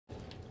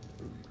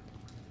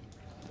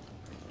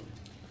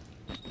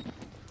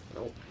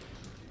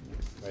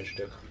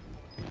Register.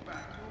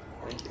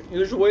 Thank you. You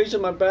just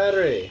wasted my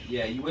battery.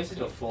 Yeah, you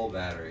wasted a full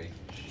battery.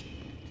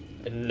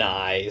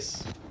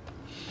 Nice.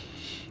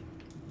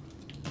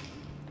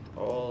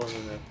 All in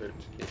an effort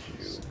to get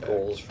you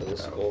Goals back for the out.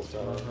 skull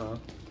tower.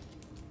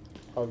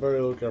 I'll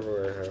better look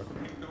everywhere here.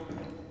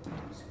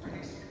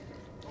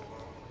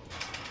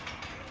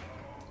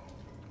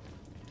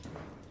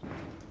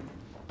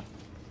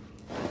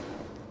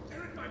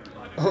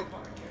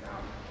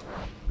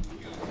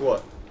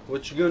 What?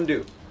 What you gonna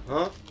do?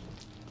 Huh?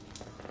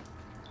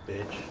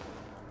 Bitch.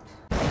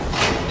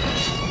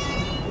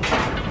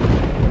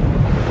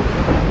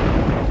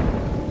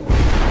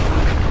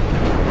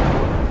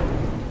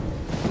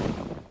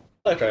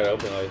 I tried to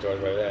open all these doors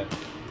right there.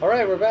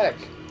 Alright, we're back.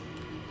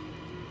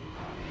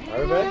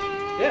 Are we back?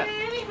 Yeah.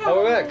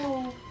 Oh, we're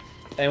back.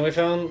 And we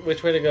found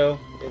which way to go.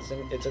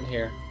 It's in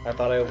here. I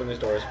thought I opened these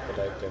doors, but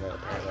I didn't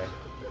apparently.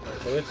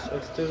 So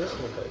let's do this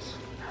little place.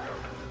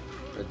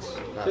 It's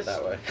not This-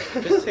 that way.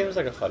 This seems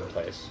like a fun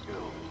place.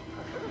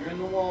 You're in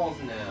the walls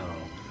now.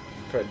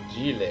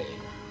 Fragile.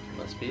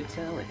 Must be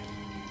Italian.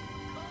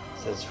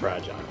 Says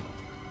fragile.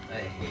 I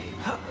hate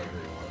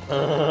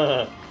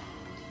everyone.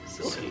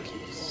 Silky.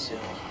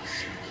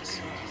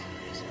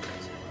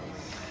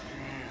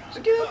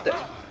 So get up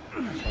there.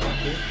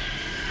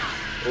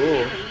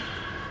 Ooh.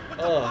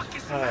 Oh,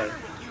 hi.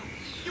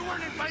 You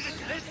weren't invited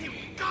to this, you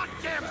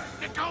goddamn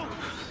sicko!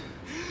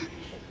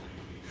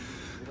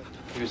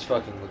 He was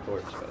fucking the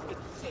corpse, by the way.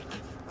 Sick.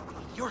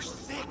 You're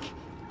sick.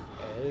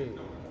 Hey.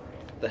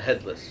 The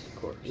headless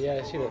corpse.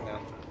 Yeah, I see that now.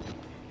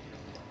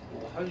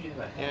 Well, how did you have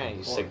a Yeah, hand you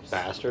on sick corpse?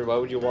 bastard. Why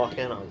would you walk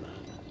in on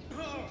that?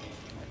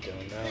 I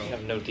don't You know.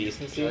 have no Do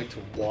decency? you like to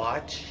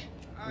watch?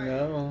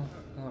 No,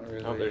 not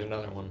really. Oh, there's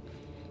another one.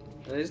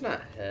 And he's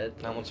not head.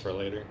 That one's for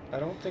later. I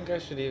don't think I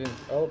should even.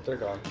 Oh, they're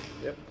gone.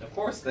 Yep. Of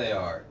course they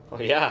are. Oh,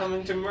 yeah.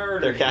 Coming to murder.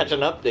 They're you.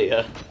 catching up to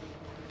you.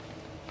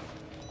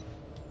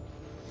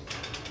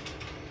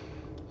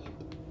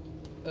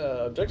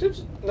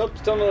 Objectives? Nope,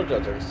 still no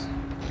objectives.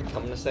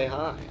 Coming to say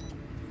hi.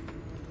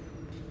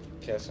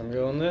 Guess I'm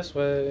going this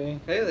way.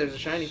 Hey, there's a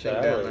shiny thing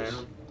down there.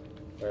 Showers.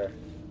 Where?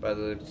 By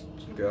the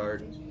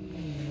guard.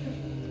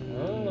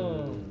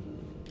 Oh.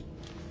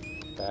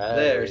 There,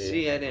 Battery.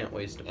 see, I didn't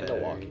waste a And a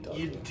battery.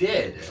 walkie-talkie. You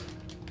did.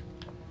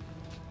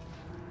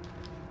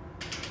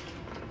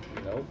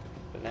 Nope.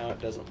 But now it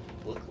doesn't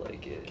look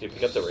like it. Can you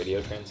pick up the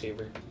radio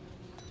transceiver?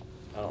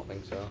 I don't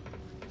think so.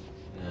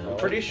 No. I'm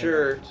pretty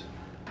sure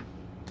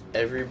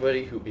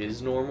everybody who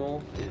is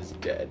normal is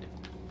dead.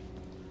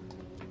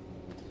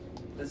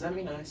 Does that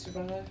mean I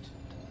survived?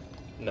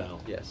 No.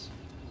 Yes.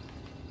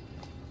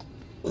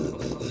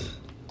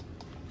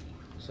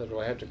 So do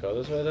I have to go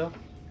this way though?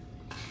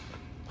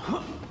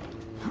 I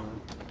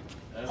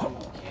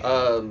don't think you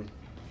can.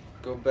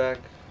 Go back.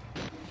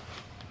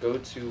 Go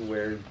to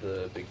where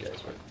the big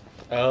guys were.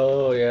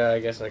 Oh yeah, I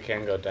guess I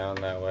can go down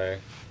that way.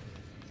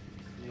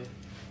 Yeah.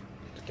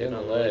 Get on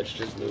the ledge,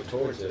 just move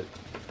towards it.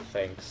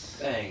 Thanks.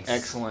 Thanks.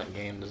 Excellent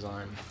game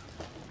design.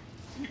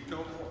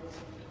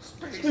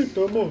 Sleep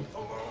no more.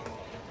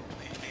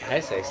 I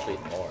say sleep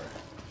more.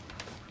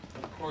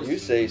 Of course You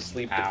say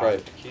sleep Ow.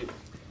 deprived Q.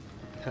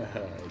 I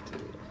do.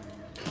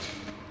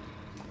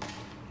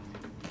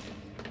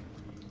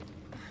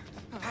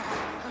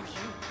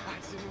 I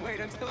didn't wait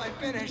until I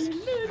finished.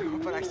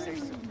 But I say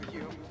so for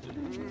you.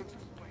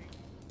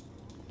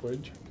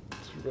 Where'd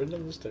you run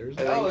down the stairs?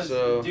 I That think was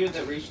so. the dude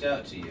that reached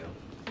out to you.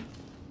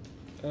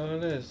 Oh,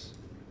 it is.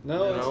 No,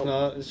 No. it's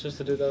not. It's just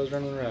the dude that was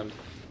running around.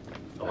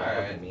 Oh,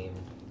 Alright. I mean,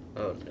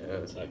 Oh no.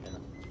 1 second.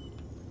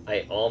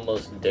 I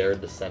almost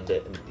dared to send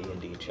it in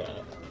D&D chat.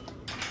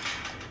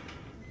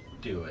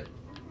 Do it.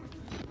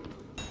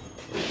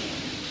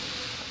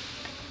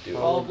 Dude,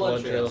 Follow blood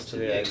blood trails trails to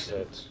the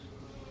exit.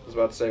 I was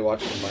about to say, watch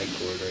the mic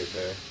cord right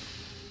there.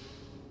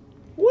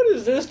 What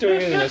is this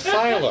doing in an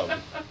asylum?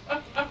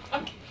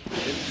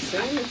 It's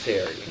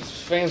sanitary.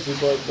 This fancy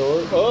blood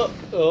door.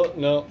 Oh,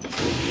 no.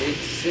 It's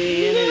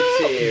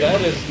sanitary.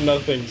 That is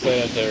nothing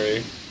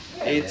sanitary.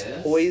 It's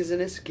Yes.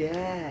 poisonous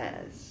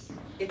gas.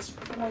 It's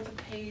for the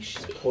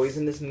patient.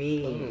 Poisonous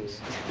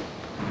means.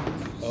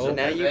 Oh, So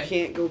now you okay.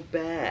 can't go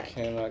back.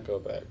 cannot go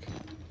back.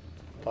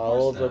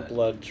 Follow the not.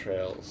 blood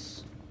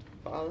trails.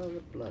 Follow the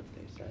blood,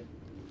 they said.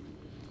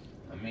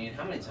 I mean,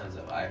 how many times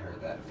have I heard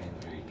that at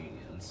family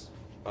reunions?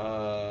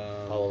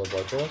 Follow the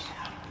blood trails?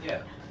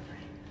 Yeah.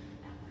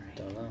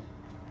 Don't know.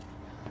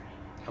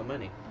 How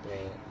many?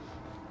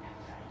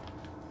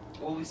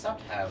 Well, we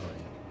stopped having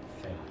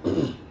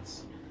family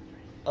reunions.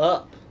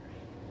 Up!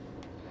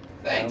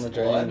 Thanks, Down the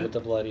drain blood. with the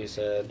blood, he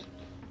said.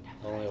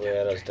 Only way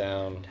out is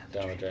down the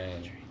drain. Down the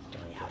drain.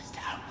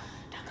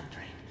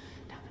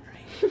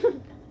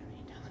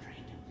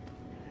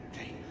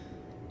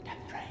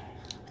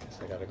 Guess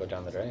I gotta go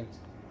down the drain.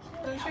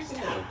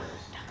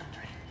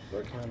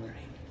 Working on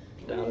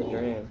it. Down the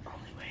drain.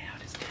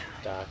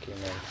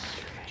 Documents.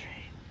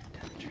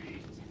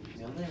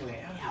 The only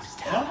way out is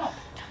down.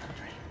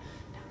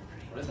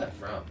 What is that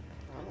from?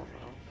 I don't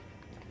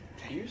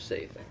know. You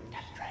say things.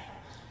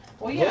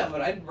 Well, yeah,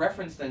 but I'd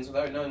reference things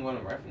without knowing what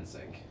I'm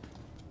referencing.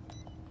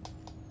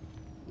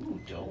 Ooh,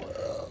 door.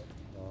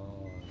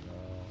 Oh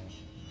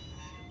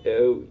no.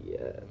 Oh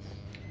yes.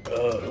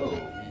 Oh,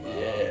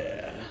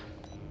 Yeah.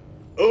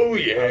 Oh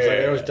yeah. I was like,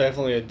 there was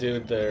definitely a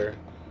dude there,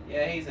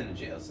 Yeah, he's in a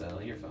jail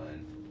cell. You're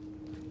fine.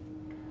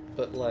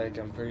 but like,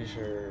 I'm pretty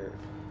sure.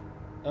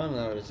 Oh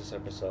no, it's a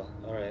separate cell.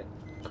 All right,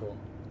 cool.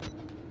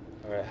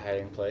 All right,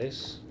 hiding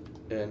place.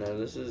 Yeah, no,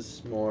 this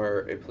is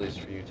more a place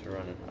for you to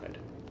run and hide.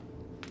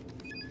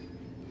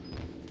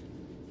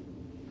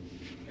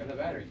 Grab the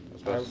battery. I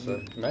was about to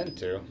say. I meant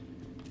to.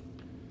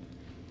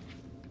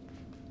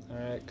 All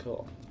right,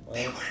 cool.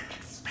 They Well, were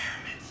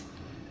experiments.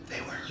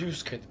 They were you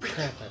scared the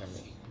crap out of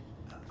me.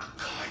 a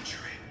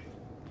conjuring.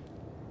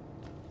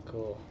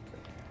 Cool.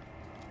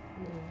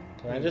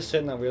 Can I just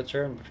sit in that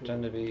wheelchair and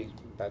pretend to be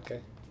bad guy?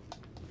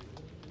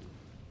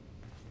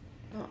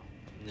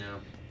 No,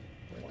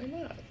 Why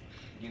not?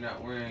 you're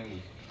not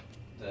wearing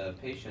the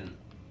patient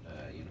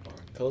uniform.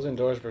 Closing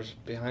doors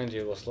behind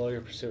you will slow your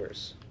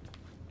pursuers.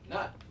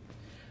 Not.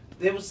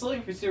 They will slow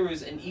your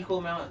pursuers an equal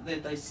amount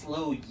that they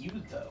slow you,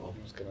 though.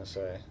 I was gonna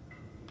say.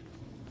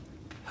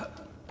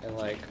 And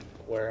like,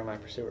 where are my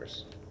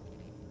pursuers?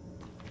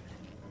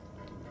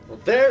 Well,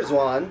 there's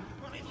one.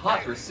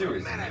 Hot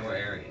pursuers in your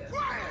area.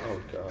 Oh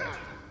god.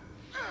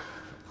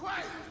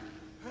 Quiet.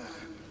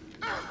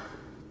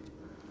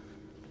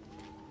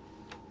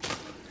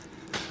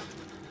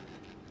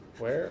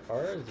 Where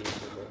are these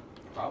people?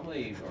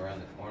 Probably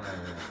around the corner.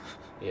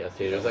 Yeah,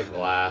 see, there's like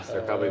glass.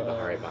 They're probably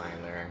right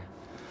behind there.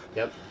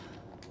 Yep.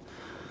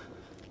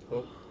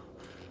 Oh.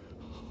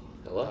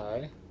 Hello?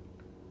 Hi.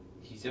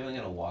 He's definitely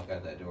gonna walk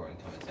out that door and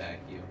come attack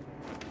you.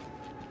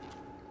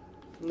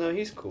 No,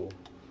 he's cool.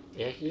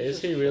 Yeah, he's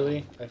Is just he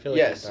really? I feel like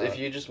Yes, he's not. if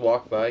you just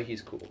walk by,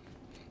 he's cool.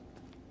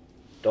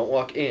 Don't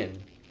walk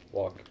in,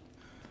 walk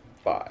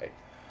by.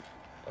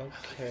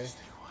 Okay.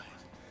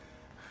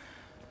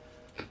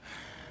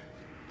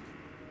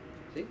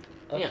 See?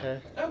 Okay.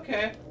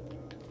 Okay.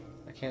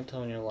 I can't tell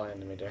when you're lying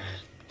to me, Darren.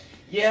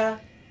 Yeah,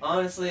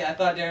 honestly, I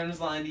thought Darren was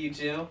lying to you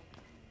too.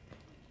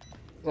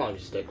 As long as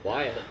you stay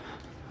quiet.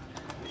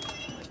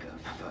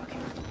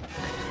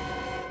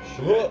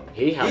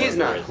 He, however, He's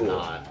not is cool.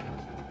 not.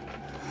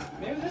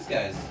 Maybe this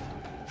guy's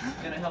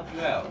gonna help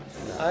you out.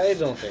 I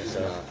don't think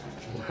so.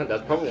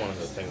 That's probably one of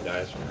the same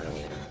guys from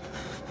earlier.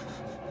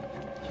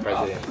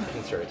 Surprised they didn't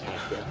insert attack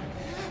yet.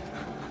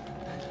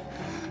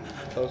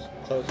 Close,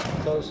 close,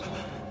 close,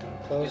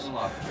 Get close, in the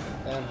locker.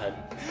 and hide.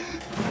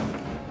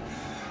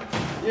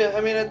 Yeah,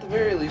 I mean, at the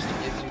very least,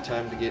 it gives you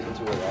time to get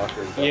into a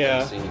locker without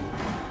Yeah. being seen.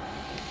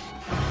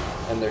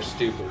 And they're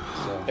stupid,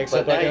 so.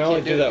 Except But I now can you only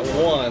can't do that it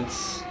anymore.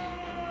 once.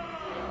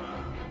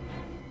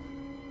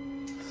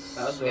 If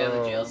I was the guy in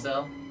the jail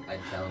cell, I'd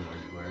tell him where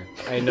you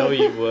were. I know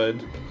you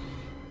would.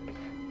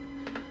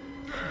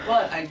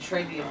 But I'd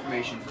trade the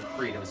information for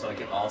freedom so I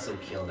could also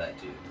kill that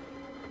dude.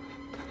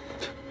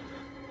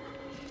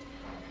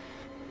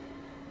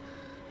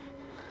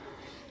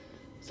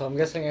 So I'm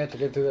guessing I have to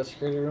get through that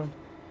security room?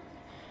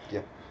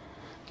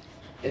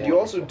 And you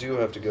also do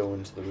have to go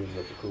into the room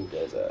that the cool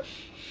guy's at.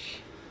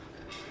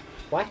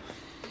 Why?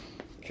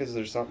 Because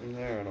there's something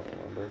there, I don't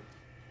remember.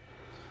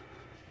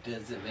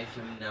 Does it make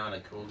him not a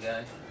cool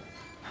guy?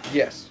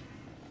 Yes.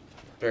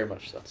 Very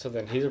much so. So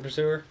then he's a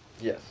pursuer?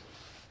 Yes.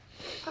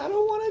 I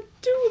don't want to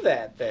do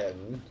that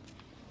then.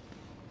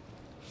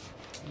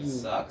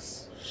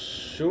 Sucks.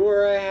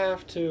 Sure I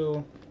have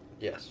to.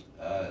 Yes.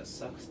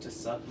 Sucks to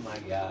suck my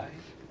guy.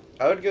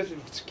 I would go to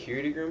the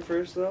security room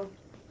first, though.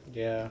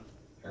 Yeah.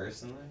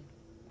 Personally.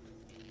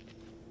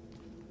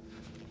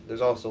 There's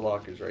also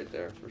lockers right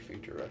there for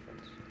future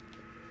reference.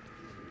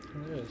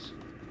 It is.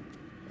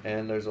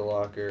 And there's a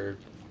locker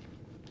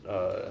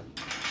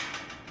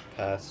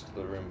past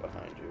the room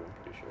behind you,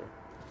 I'm pretty sure.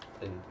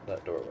 In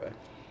that doorway.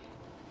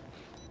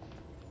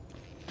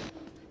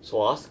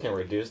 Sloths can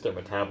reduce their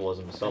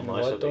metabolism so In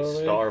much what that they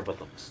doorway? starve with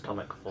a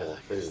stomach full of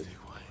food.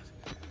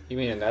 You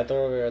mean in that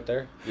doorway right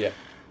there? Yeah.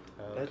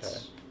 Okay.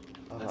 That's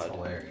That's odd.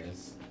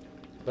 hilarious.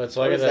 But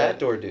so What I does gotta... that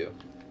door do?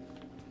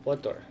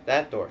 What door?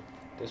 That door.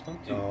 This one?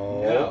 Dude,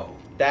 No. no.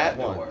 That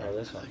one. door. Oh,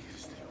 this one.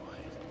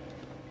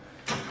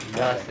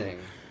 Nothing.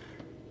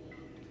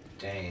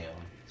 Damn.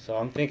 So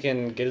I'm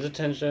thinking, get his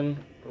attention,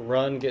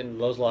 run, get in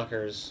those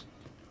lockers,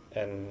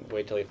 and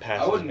wait till he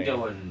passes I wouldn't me.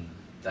 go in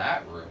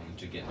that room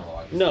to get in the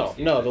locker. No,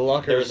 no, the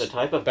lockers. There's a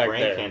type of back brain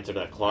there. cancer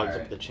that clogs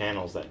Alright. up the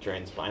channels that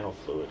drain spinal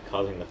fluid,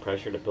 causing the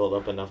pressure to build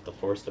up enough to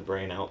force the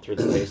brain out through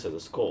the base of the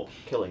skull,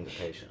 killing the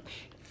patient.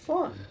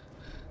 Fun.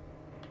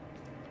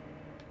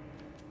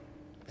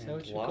 Is that what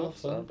And you call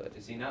lots fun? of it.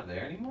 Is he not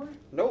there anymore?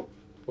 Nope.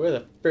 Where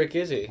the frick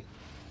is he?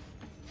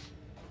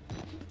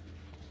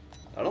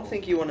 I don't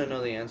think you want to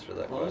know the answer to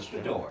that Close question.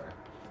 the door.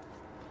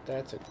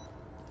 That's a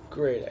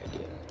great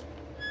idea.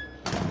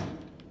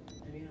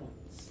 Maybe don't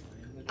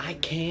slam the door. I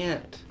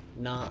can't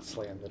not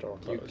slam the door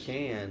You closed.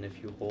 can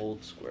if you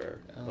hold square,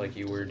 Oh, like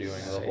you were doing the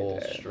say whole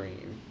that.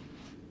 stream.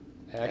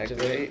 Activate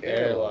Activate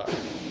airlock.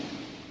 airlock.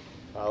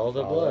 Follow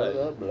the Follow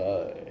blood. the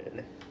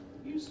blood.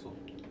 Useful.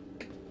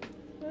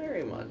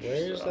 Very much.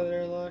 Where's so. that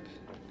airlock?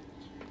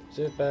 Is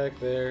it back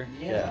there?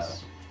 Yeah.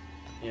 Yes.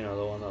 You know,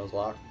 the one that was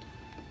locked.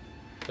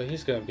 So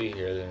he's gonna be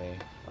here, isn't he?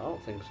 I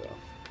don't think so.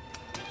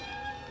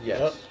 Yes.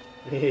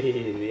 Yep.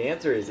 The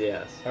answer is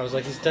yes. I was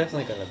like, he's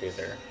definitely gonna be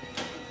there.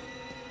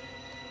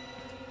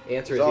 The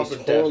answer He's is also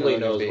he totally definitely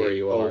gonna knows be where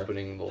you are.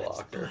 opening the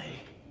locker.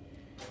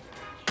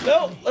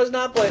 No, let's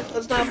not play.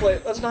 Let's not play.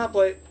 Let's not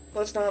play.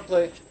 Let's not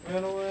play.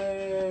 Run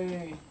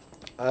away.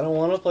 I don't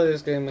want to play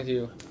this game with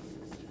you.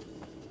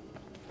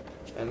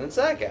 And it's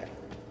that guy.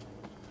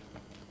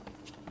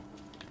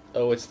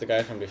 Oh, it's the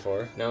guy from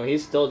before. No, he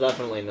still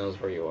definitely knows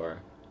where you are.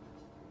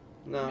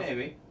 No.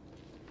 Maybe.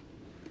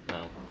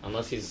 No,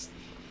 unless he's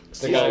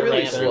The He's guy really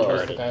right slow. there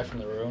was the guy from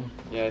the room.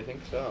 Yeah, I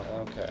think so.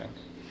 Okay.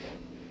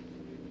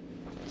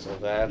 So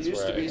that's He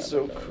used where to I be gotta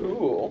so go.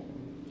 cool.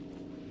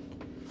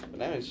 But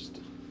now he's just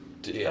a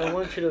dick. I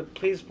want you to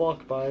please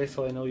walk by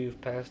so I know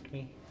you've passed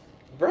me.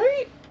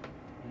 Right?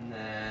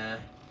 Nah.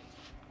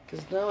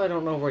 Because now I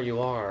don't know where you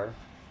are.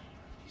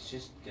 He's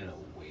just gonna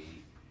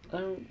wait.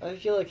 I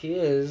feel like he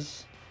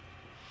is.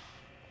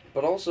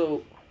 But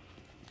also...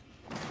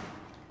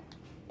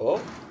 Oh?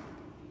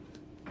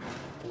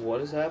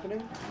 What is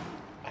happening?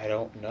 I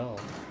don't know.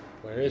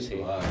 Where is he?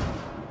 Luck.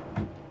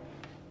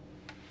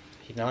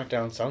 He knocked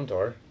down some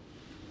door.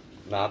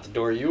 Not the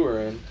door you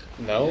were in.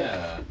 No?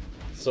 Yeah.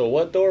 So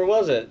what door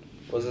was it?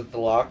 Was it the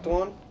locked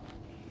one?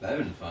 That'd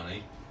been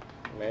funny.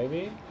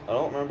 Maybe? I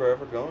don't remember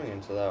ever going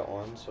into that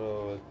one,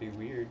 so it'd be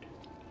weird.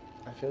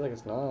 I feel like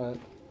it's not.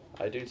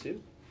 I do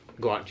too.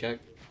 go out and check.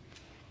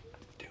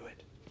 Do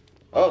it.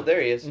 Oh,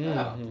 there he is.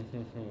 Mm.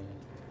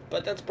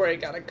 But that's where I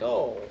gotta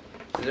go.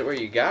 Is it where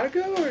you gotta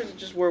go, or is it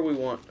just where we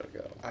want to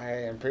go? I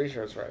am pretty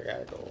sure it's where I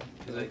gotta go.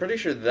 I'm pretty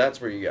sure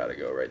that's where you gotta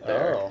go, right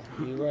there. Oh,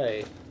 you're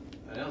right.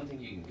 I don't think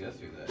you can go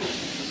through that.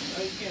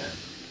 Oh, you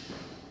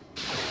can.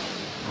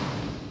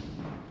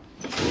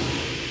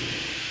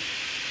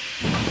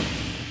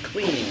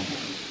 Cleaning.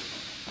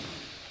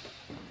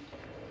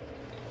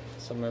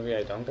 So maybe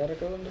I don't gotta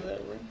go into that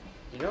room?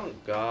 You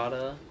don't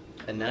gotta,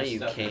 and now There's you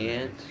stuff in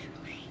can't.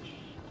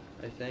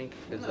 I think,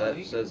 because No, that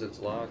you says it's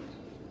locked.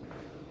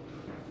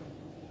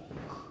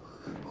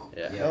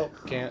 Yeah. Yeah. Nope,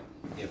 can't.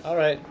 Yep.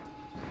 Alright.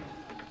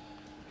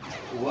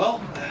 Well,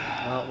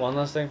 One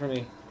last thing for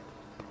me.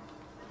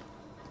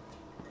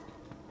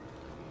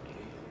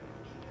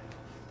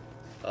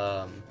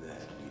 That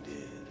we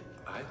did.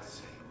 I'd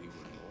say we were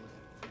more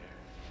than fair.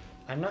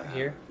 I'm not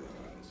here.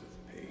 Guns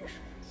of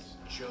patience.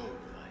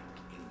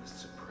 Job-like in the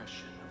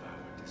suppression of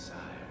our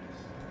desires.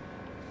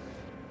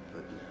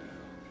 But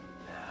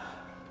now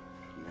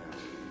we know.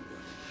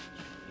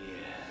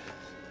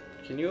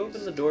 Yes. Can you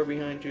open the door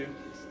behind you?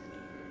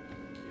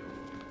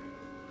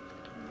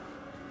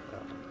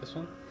 This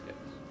one? Yes.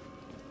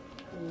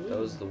 That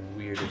was the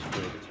weirdest way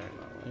to turn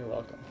that You're one.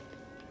 welcome.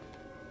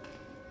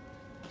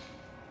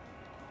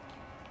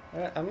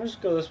 Alright, I'm gonna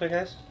just go this way,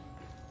 guys.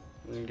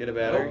 And get a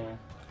battery. Oh,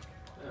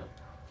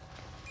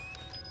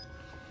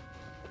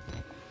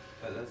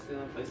 but that's the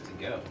only place to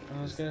go.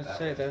 I was Is gonna that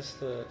say, way. that's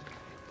the...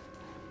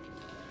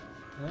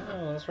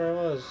 No, that's where I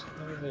was.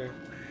 Over there.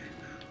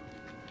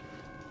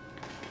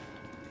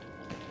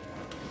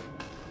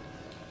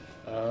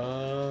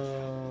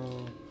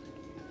 Oh.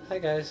 Hi,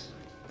 guys.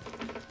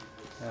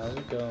 How's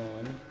it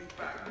going?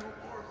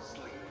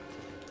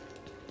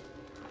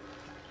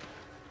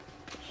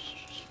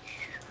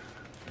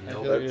 I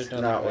Nope. feel like That's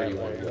there's not nothing where that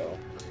you want to way. go.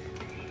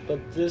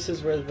 But this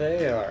is where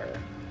they are.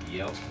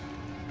 Yep.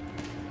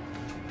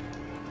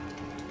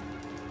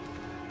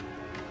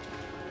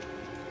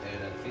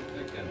 And I think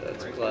they're gonna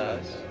That's break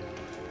glass. the window.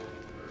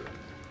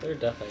 They're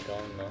definitely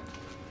going though.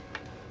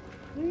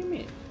 What do you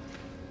mean?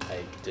 I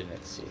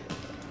didn't see it.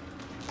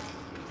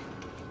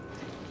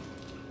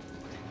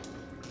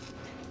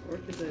 Where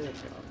did they have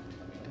gone?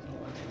 I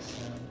don't like these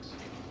sounds.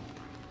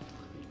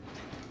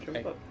 Jump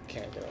I up.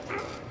 can't get over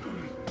there.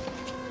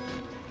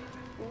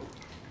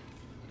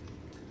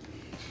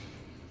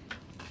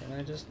 Can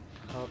I just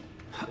hop?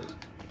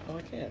 Oh,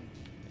 I can.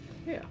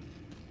 Yeah.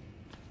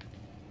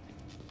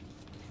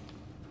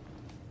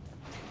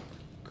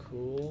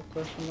 Cool?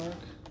 Question mark.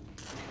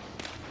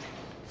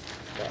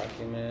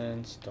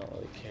 Documents. Don't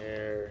really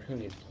care. Who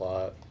needs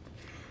plot?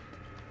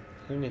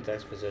 Who needs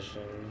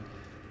exposition?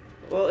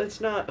 Well, it's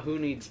not who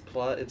needs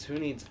plot, it's who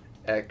needs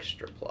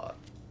extra plot.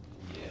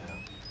 Yeah.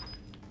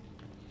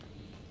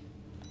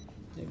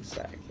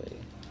 Exactly.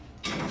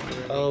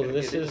 We're Oh, gonna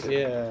this get is into.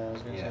 yeah. I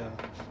was gonna Yeah.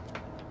 say.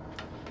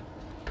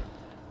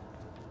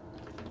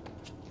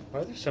 Why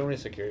are there so many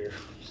security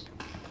rooms?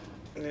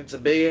 It's a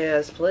big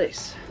ass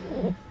place.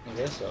 I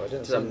guess so. I didn't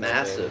It's see a them that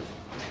massive. big.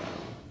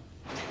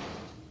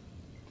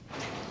 I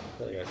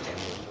feel like I can't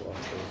move to walk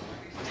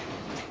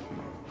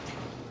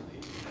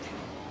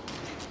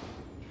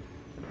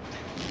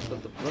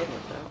But the blood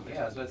went out.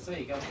 Yeah, I was about to say,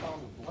 you gotta follow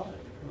the blood.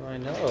 through. I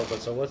know, but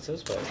so what's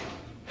this way?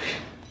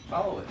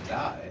 Follow it and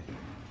die.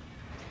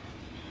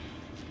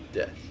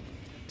 Death.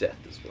 Death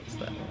is what's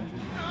that way.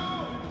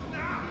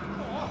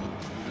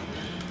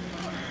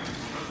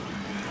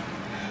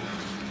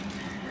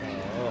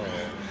 Oh,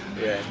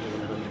 Yeah, he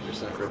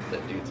 100% ripped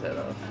that dude's head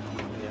off.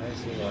 yeah, I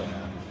see that.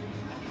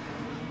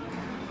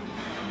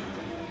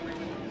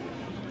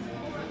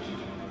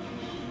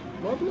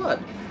 More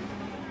blood.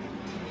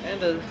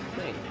 And a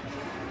thing.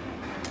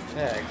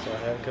 Tag, so I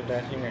haven't come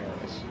down here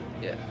anyways.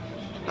 Yeah.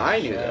 I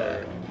knew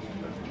that.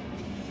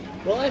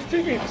 Well, I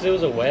figured because it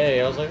was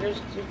away, I was like,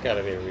 there's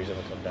gotta be a reason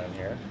to come down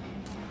here.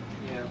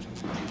 Yeah.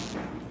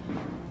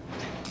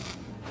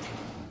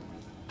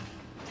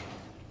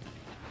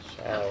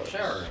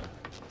 Shower.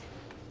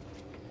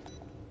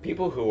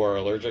 People who are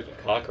allergic to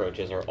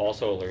cockroaches are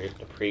also allergic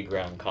to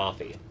pre-ground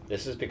coffee.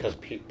 This is because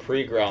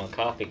pre-ground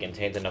coffee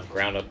contains enough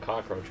ground-up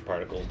cockroach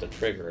particles to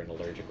trigger an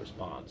allergic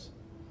response.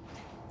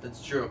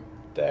 That's true.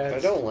 I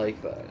don't like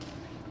that.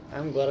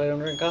 I'm glad I don't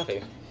drink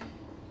coffee.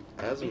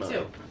 As Me am I.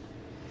 too.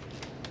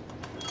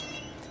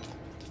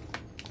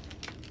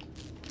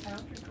 I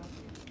don't drink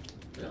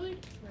coffee. Really?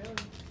 Really?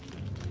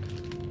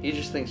 He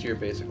just thinks you're a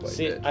basic white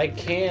See, bitch. I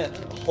can't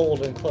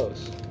hold in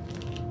close.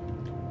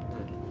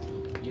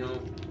 You know,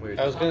 Weird.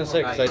 I was gonna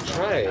say, because I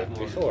tried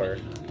before.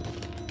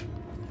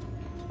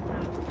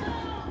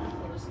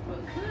 What is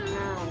supposed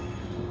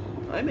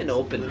I'm an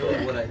open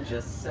literally book. what I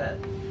just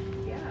said.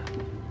 Yeah.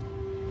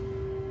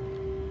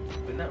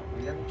 But no,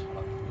 we never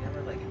talk. We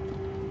never like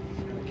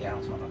kind of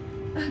gal talk.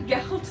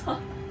 Gal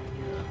talk.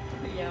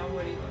 Yeah,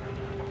 what do you want to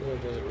know? I feel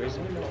like there's a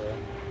reason for that.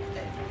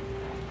 Hey.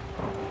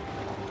 I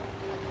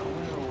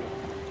want to know,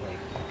 like,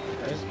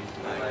 Yes.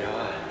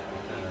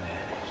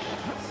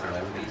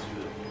 celebrities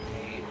who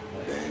hate,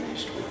 like,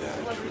 Vanished without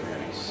a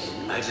trace.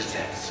 I just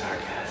had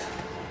sarcasm.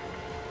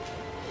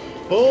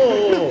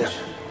 Oh!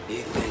 He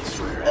thinks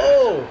we're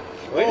Oh!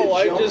 Way to Oh,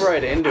 I jump just,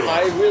 right into it.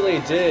 I really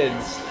did.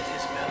 Slit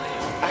his belly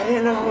I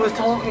didn't know who was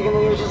talking and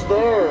then he was just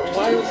there.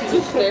 Why was he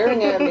just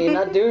staring at me and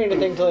not doing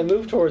anything until I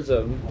moved towards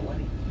him?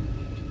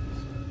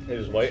 He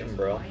was waiting,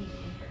 bro.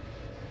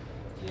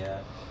 yeah.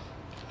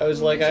 I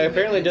was like, I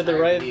apparently did the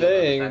right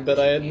thing, but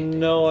I had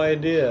no I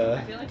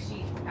idea. feel like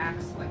she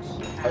acts like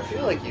she has. I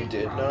feel like you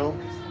did know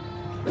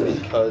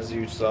because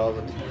you saw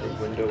that the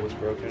window was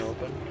broken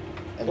open.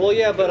 and Well, then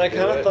yeah, you but I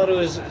couldn't kind do of it. thought it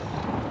was...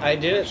 I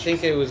didn't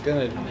think it was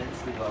gonna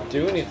Immensely well.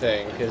 do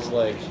anything, because,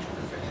 like,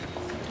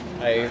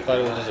 I thought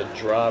it was just a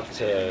drop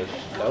to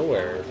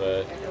nowhere,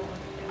 but...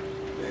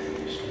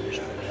 vanished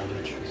without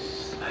a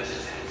trace. I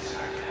just had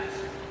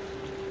sarcasm.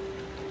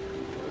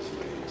 Wasn't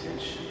the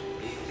intention.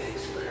 He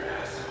thinks we're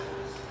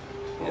assholes.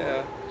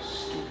 Yeah.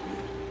 Stupid.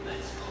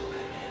 Let's pull him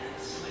in and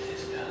slit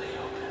his belly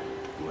open.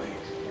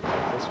 Wait.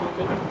 This one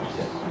good?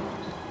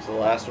 It's the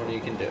last one you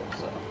can do,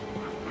 so.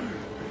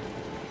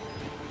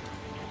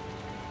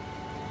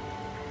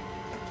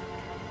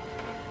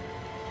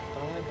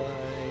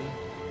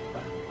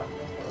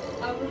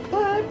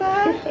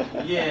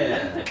 Bye-bye.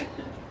 Yeah.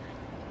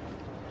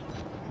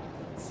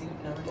 See,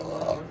 now I know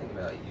one thing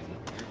about you.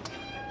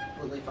 You're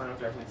completely fine with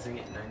referencing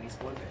it 90s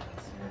boy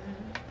bands.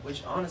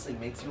 Which honestly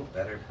makes you a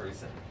better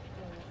person.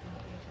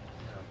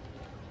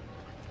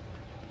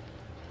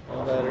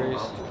 No batteries.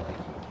 Moms will like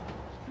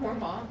you. More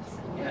moms.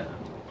 Yeah.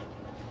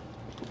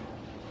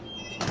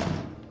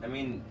 I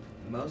mean,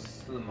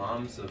 most of the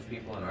moms of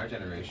people in our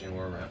generation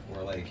were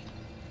like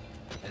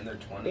in their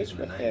 20s Which and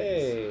the 90s.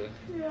 way?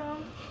 Yeah.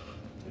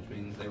 Which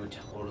means they were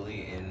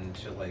totally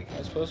into like Am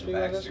I supposed to be the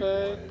going this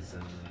Backstreet way? Boys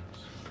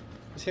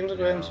It seems like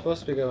where I'm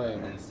supposed to be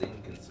going. and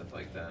NSYNC and stuff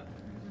like that.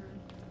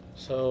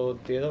 So,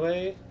 the other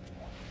way?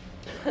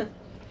 I'm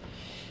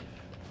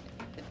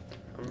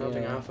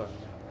rubbing Yeah. off on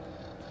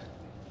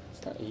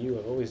It's not you,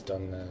 I've always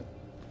done that.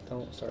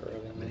 Don't start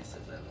rubbing me. Everybody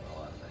says that about a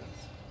lot of things.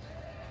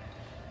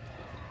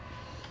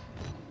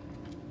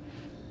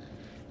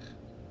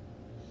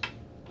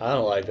 I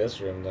don't like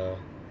this room, though.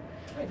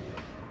 I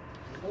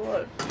do.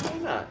 What? Why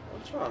not?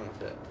 What's wrong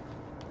with it?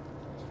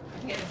 I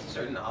think it's a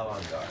certain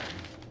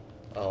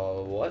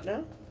avant-garde. What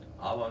now?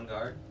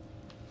 Avant-garde?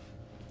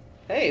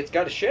 Hey, it's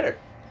got a shitter.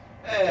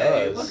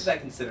 Hey, does. look at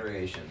that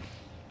consideration.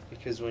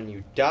 Because when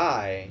you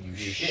die, You you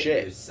shit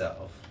shit.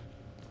 yourself.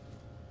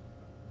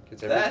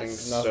 Because That's everything's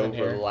so nothing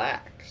here.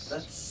 relaxed.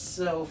 That's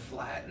so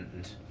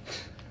flattened.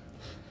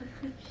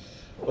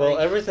 Well, Like-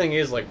 everything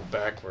is, like,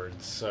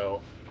 backwards,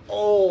 so...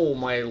 Oh,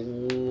 my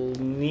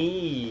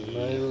knee.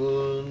 My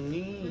little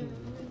knee.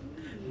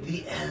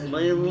 The end.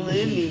 My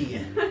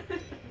Lenny.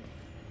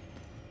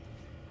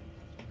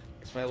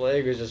 Because my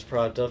leg was just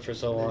propped up for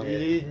so long,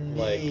 it,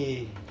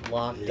 like,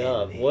 locked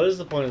up. What is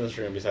the point of this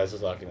room besides the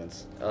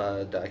documents?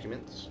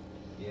 Documents.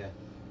 Yeah.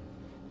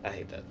 I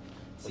hate that.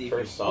 See, The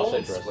if first you hold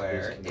sausage square,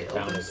 recipes can be it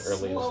found opens as early as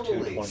slowly.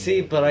 220.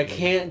 See, but I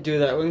can't do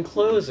that when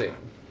closing.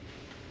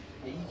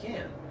 Yeah, you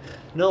can.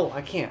 No,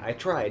 I can't. I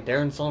tried.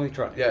 Darren saw me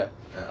try. Yeah.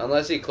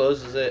 Unless he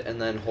closes it and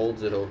then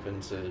holds it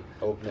open to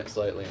open it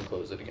slightly and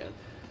close it again.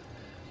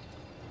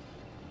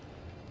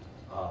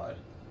 Odd.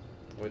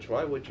 Which,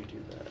 why would you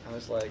do that? I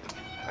was like,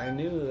 I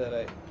knew that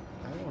I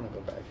don't want to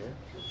go back here.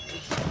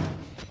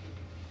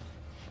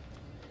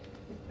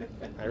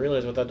 I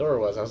realized what that door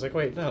was. I was like,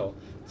 wait, no.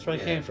 That's where I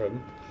Yeah. came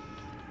from.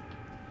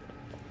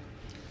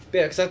 But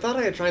yeah, because I thought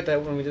I had tried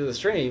that when we did the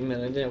stream,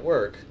 and it didn't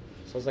work.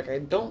 So I was like, I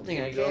don't think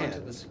Can I you go can. into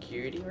the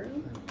security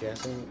room? I'm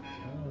guessing.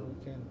 Oh,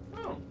 we can.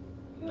 Oh,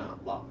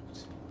 not locked.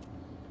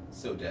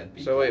 So dead.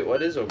 So wait,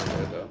 what is over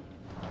there though?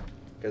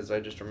 Because I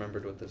just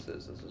remembered what this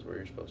is. This is where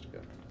you're supposed to go.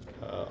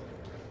 Oh.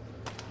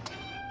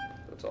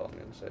 That's all I'm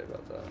going to say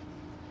about that.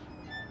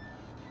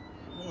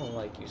 I don't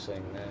like you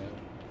saying that.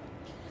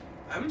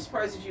 I'm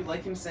surprised if you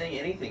like him saying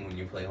anything when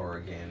you play horror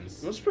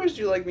games. I'm surprised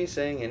you like me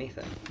saying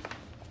anything.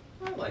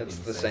 I like It's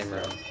him the say same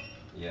stuff. room.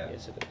 Yeah.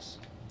 Yes, it is.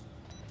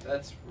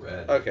 That's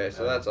red. Okay,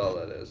 so that's all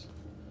that is.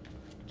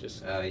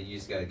 Just You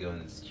just gotta go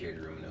in the security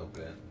room and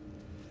open it.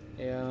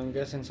 yeah, I'm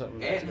guessing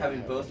something. And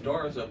having both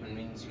doors open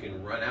means you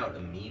can run out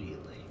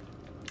immediately.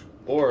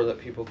 Or that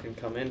people can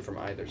come in from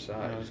either I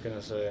side was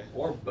gonna say.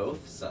 Or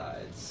both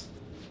sides.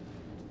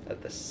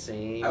 at the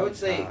same I would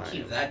say time.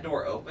 keep that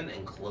door open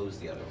and close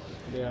the other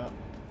one. Yeah.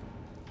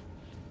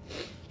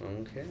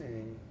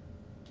 Okay.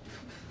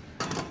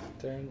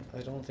 Then I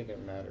don't think it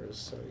matters.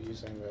 So you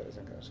saying that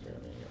isn't gonna scare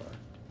me anymore.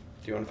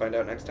 Do you want to find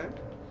out next time?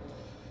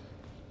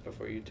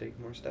 Before you take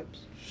more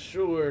steps?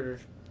 Sure.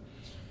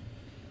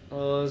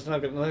 Well, it's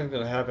not gonna, nothing's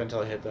gonna happen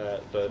until I hit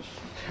that, but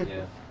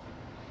Yeah.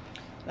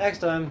 next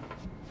time.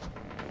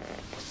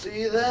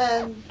 See you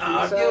then.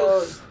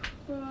 Adios.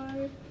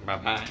 Bye. Bye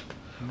bye.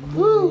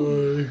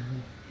 Bye.